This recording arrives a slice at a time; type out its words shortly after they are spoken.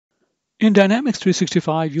In Dynamics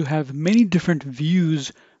 365, you have many different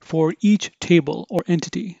views for each table or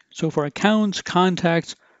entity. So for accounts,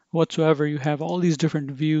 contacts, whatsoever, you have all these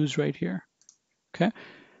different views right here. Okay.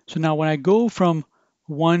 So now when I go from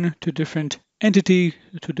one to different entity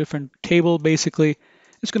to different table, basically,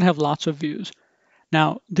 it's going to have lots of views.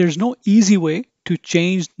 Now, there's no easy way to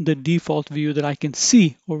change the default view that I can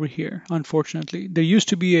see over here, unfortunately. There used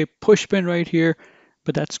to be a pushpin right here,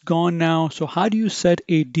 but that's gone now. So how do you set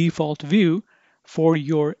a default view for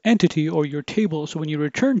your entity or your table so when you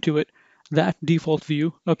return to it, that default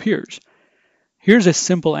view appears? Here's a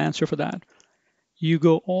simple answer for that. You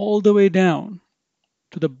go all the way down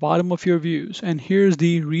to the bottom of your views, and here's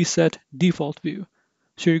the reset default view.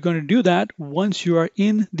 So you're going to do that once you are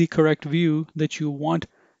in the correct view that you want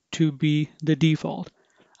to be the default.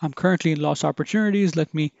 I'm currently in lost opportunities.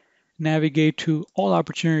 Let me navigate to all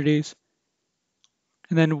opportunities.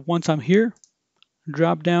 And then once I'm here,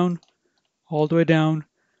 drop down all the way down,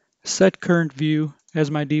 set current view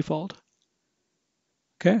as my default.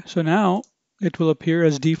 Okay, so now it will appear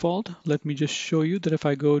as default. Let me just show you that if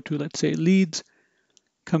I go to, let's say, leads,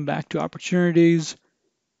 come back to opportunities,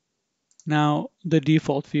 now the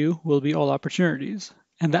default view will be all opportunities.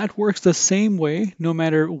 And that works the same way no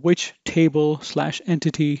matter which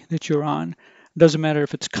table/entity that you're on. Doesn't matter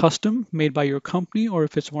if it's custom made by your company or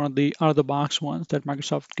if it's one of the out-of-the-box ones that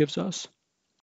Microsoft gives us.